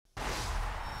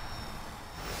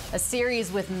A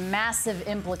series with massive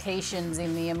implications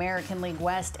in the American League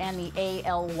West and the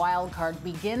AL wildcard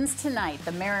begins tonight.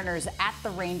 The Mariners at the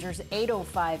Rangers,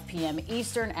 8:05 p.m.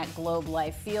 Eastern at Globe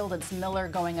Life Field. It's Miller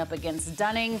going up against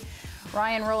Dunning.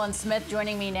 Rowland-Smith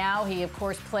joining me now. He, of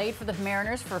course, played for the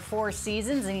Mariners for 4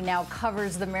 seasons, and he now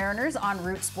covers the Mariners on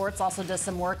Root Sports. Also does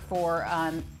some work for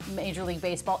Major League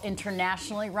Baseball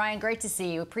internationally. Ryan, great to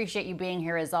see you. Appreciate you being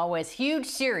here as always. Huge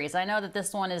series. I know that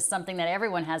this one is something that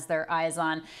everyone has their eyes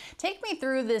on. Take me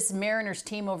through this Mariners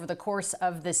team over the course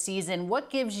of the season. What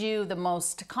gives you the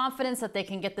most confidence that they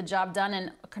can get the job done?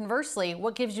 And conversely,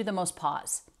 what gives you the most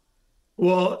pause?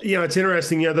 Well, it's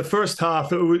interesting. The first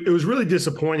half, it was really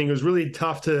disappointing. It was really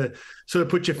tough to sort of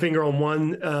put your finger on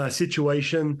one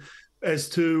situation as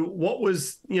to what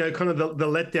was, kind of the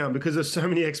letdown, because there's so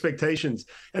many expectations.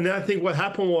 And then I think what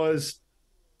happened was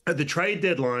at the trade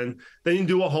deadline, they didn't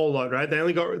do a whole lot, right? They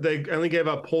only gave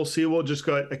up Paul Sewell, just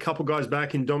got a couple guys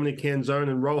back in Dominic Canzone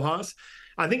and Rojas.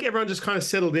 I think everyone just kind of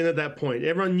settled in at that point.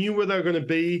 Everyone knew where they were going to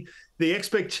be. The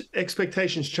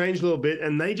expectations changed a little bit,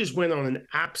 and they just went on an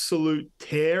absolute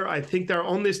tear. I think they're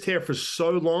on this tear for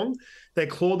so long. They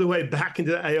clawed their way back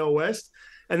into the AL West,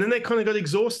 and then they kind of got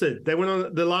exhausted. They went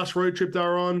on the last road trip they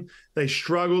were on. They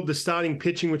struggled. The starting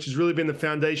pitching, which has really been the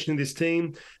foundation of this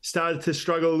team, started to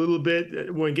struggle a little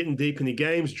bit. Weren't getting deep in the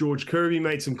games. George Kirby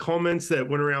made some comments that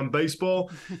went around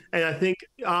baseball. And I think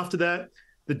after that,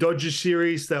 the Dodgers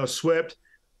series, they were swept.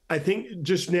 I think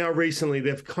just now recently,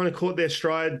 they've kind of caught their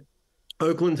stride.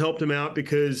 Oakland helped them out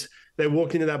because they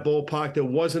walked into that ballpark. There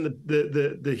wasn't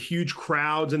the huge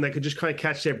crowds, and they could just kind of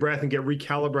catch their breath and get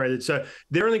recalibrated. So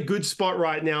they're in a good spot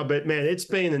right now. But, man, it's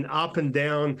been an up and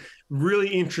down, really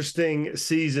interesting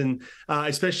season,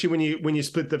 especially when you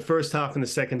split the first half and the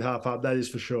second half up. That is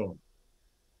for sure.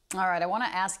 All right, I want to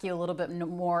ask you a little bit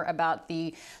more about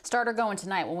the starter going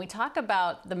tonight. When we talk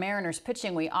about the Mariners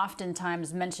pitching, we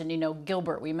oftentimes mention,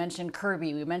 Gilbert, we mentioned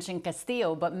Kirby, we mentioned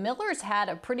Castillo, but Miller's had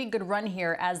a pretty good run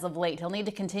here as of late. He'll need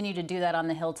to continue to do that on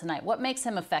the hill tonight. What makes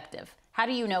him effective? How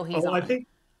do you know he's on?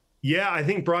 I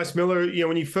think Bryce Miller,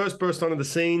 when he first burst onto the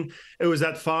scene, it was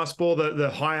that fastball, the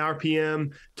high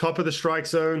RPM, top of the strike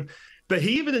zone. But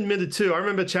he even admitted too, I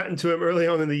remember chatting to him early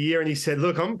on in the year, and he said,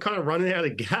 look, I'm kind of running out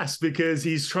of gas because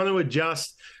he's trying to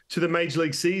adjust to the Major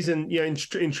League season. In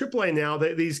AAA now,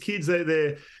 these kids,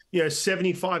 they're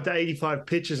 75 to 85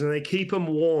 pitches, and they keep them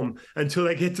warm until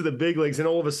they get to the big leagues. And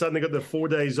all of a sudden, they got the 4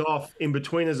 days off in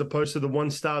between as opposed to the one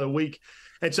start a week.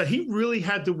 And so he really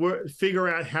had to figure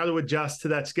out how to adjust to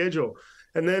that schedule.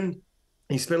 And then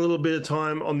he spent a little bit of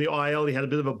time on the IL. He had a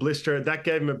bit of a blister. That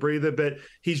gave him a breather, but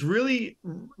he's really,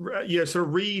 sort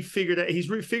of refigured out. He's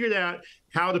refigured out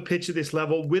how to pitch at this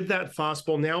level with that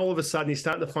fastball. Now, all of a sudden, he's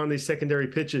starting to find these secondary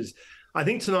pitches. I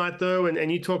think tonight, though,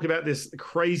 and you talk about this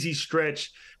crazy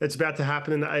stretch that's about to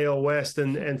happen in the AL West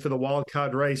and for the wild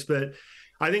card race, but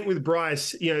I think with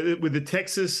Bryce, with the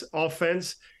Texas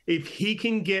offense, if he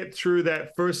can get through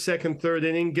that first, second, third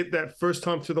inning, get that first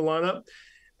time through the lineup,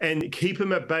 and keep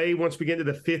him at bay once we get to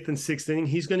the 5th and 6th inning,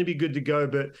 he's going to be good to go.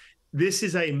 But this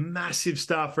is a massive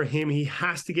start for him. He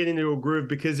has to get into a groove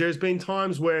because there's been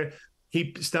times where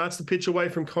he starts to pitch away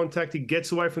from contact. He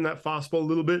gets away from that fastball a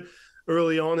little bit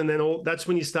early on, and then that's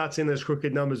when you start seeing those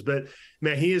crooked numbers. But,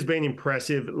 man, he has been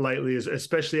impressive lately,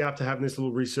 especially after having this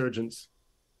little resurgence.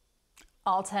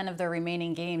 All 10 of their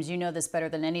remaining games, you know this better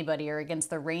than anybody, are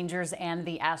against the Rangers and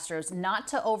the Astros. Not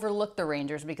to overlook the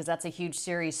Rangers because that's a huge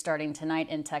series starting tonight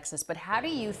in Texas. But how do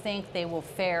you think they will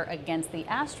fare against the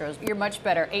Astros? You're much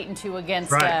better, 8-2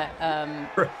 against.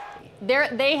 Right.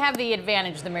 They have the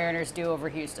advantage, the Mariners do, over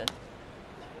Houston.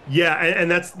 Yeah,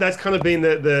 and that's kind of been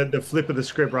the flip of the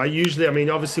script, right? Usually,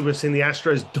 obviously we've seen the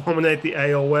Astros dominate the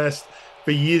AL West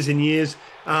for years and years.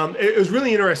 It was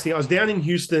really interesting. I was down in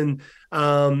Houston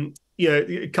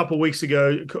a couple of weeks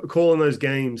ago, calling those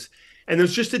games. And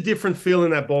there's just a different feel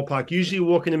in that ballpark. Usually you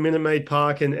walk into Minute Maid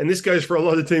Park, and this goes for a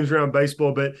lot of teams around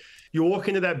baseball, but you walk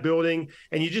into that building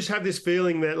and you just have this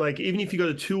feeling that, like, even if you got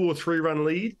a 2 or 3 run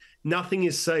lead, nothing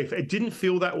is safe. It didn't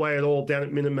feel that way at all down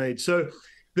at Minute Maid. So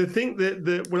the thing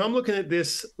that when I'm looking at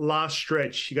this last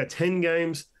stretch, you got 10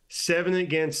 games, 7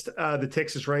 against the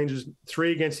Texas Rangers,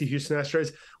 3 against the Houston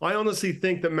Astros. I honestly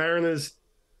think the Mariners,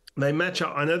 they match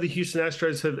up. I know the Houston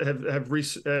Astros have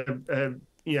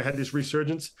had this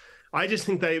resurgence. I just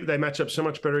think they match up so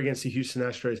much better against the Houston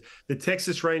Astros. The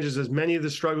Texas Rangers, as many of the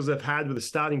struggles they've had with the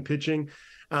starting pitching,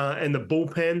 and the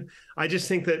bullpen. I just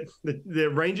think that the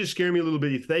Rangers scare me a little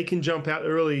bit. If they can jump out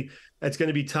early, it's going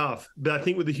to be tough. But I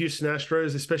think with the Houston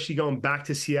Astros, especially going back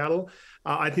to Seattle,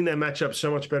 I think they match up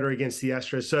so much better against the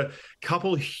Astros. So a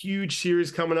couple huge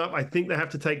series coming up. I think they have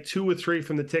to take 2 or 3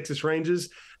 from the Texas Rangers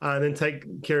and then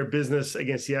take care of business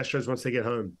against the Astros once they get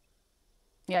home.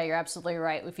 Yeah, you're absolutely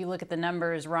right. If you look at the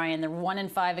numbers, Ryan, they're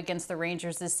 1-5 against the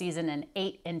Rangers this season and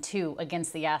 8-2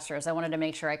 against the Astros. I wanted to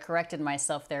make sure I corrected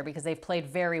myself there because they've played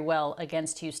very well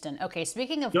against Houston. Okay,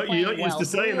 speaking of playing you're not used to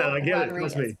saying that. I get it.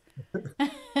 Trust me.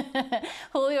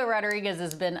 Julio Rodriguez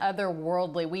has been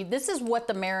otherworldly. This is what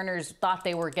the Mariners thought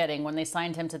they were getting when they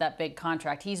signed him to that big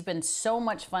contract. He's been so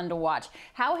much fun to watch.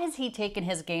 How has he taken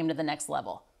his game to the next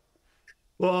level?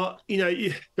 Well,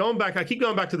 going back, I keep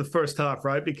going back to the first half,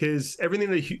 right? Because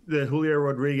everything that Julio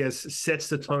Rodriguez sets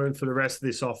the tone for the rest of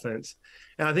this offense.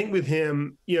 And I think with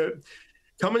him,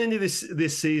 coming into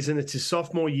this season, it's his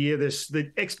sophomore year.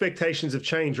 The expectations have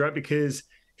changed, right? Because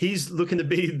he's looking to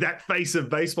be that face of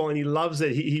baseball, and he loves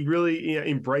it. He really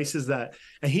embraces that.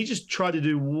 And he just tried to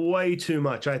do way too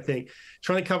much, I think.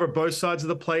 Trying to cover both sides of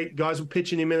the plate. Guys were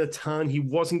pitching him in a ton. He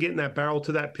wasn't getting that barrel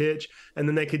to that pitch, and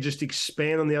then they could just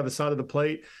expand on the other side of the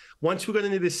plate. Once we got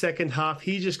into this second half,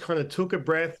 he just kind of took a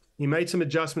breath. He made some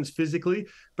adjustments physically,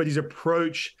 but his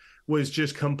approach was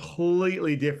just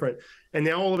completely different. And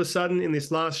now all of a sudden, in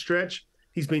this last stretch,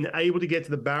 he's been able to get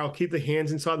to the barrel, keep the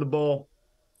hands inside the ball,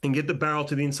 and get the barrel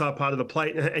to the inside part of the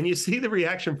plate. And you see the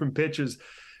reaction from pitchers.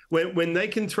 When they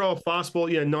can throw a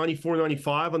fastball, 94,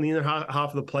 95 on the inner half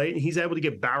of the plate, and he's able to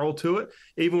get barrel to it,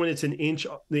 even when it's an inch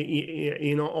on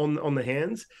the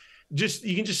hands,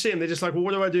 you can just see them. They're just like, well,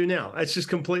 what do I do now? It's just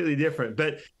completely different.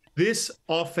 But this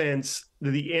offense,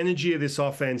 the energy of this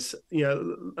offense,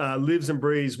 lives and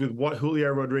breathes with what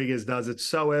Julio Rodriguez does. It's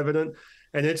so evident.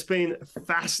 And it's been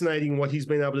fascinating what he's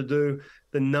been able to do,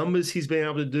 the numbers he's been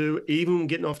able to do, even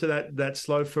getting off to that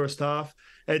slow first half.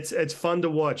 It's fun to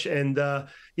watch. And,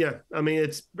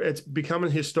 it's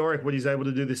becoming historic what he's able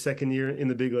to do this second year in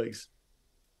the big leagues.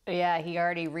 Yeah, he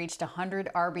already reached 100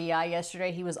 RBI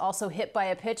yesterday. He was also hit by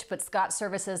a pitch, but Scott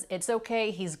Servais says it's okay.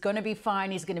 He's going to be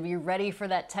fine. He's going to be ready for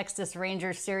that Texas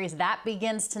Rangers series. That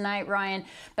begins tonight, Ryan.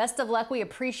 Best of luck. We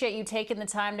appreciate you taking the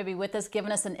time to be with us,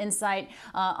 giving us an insight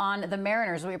on the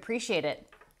Mariners. We appreciate it.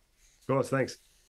 Of course, thanks.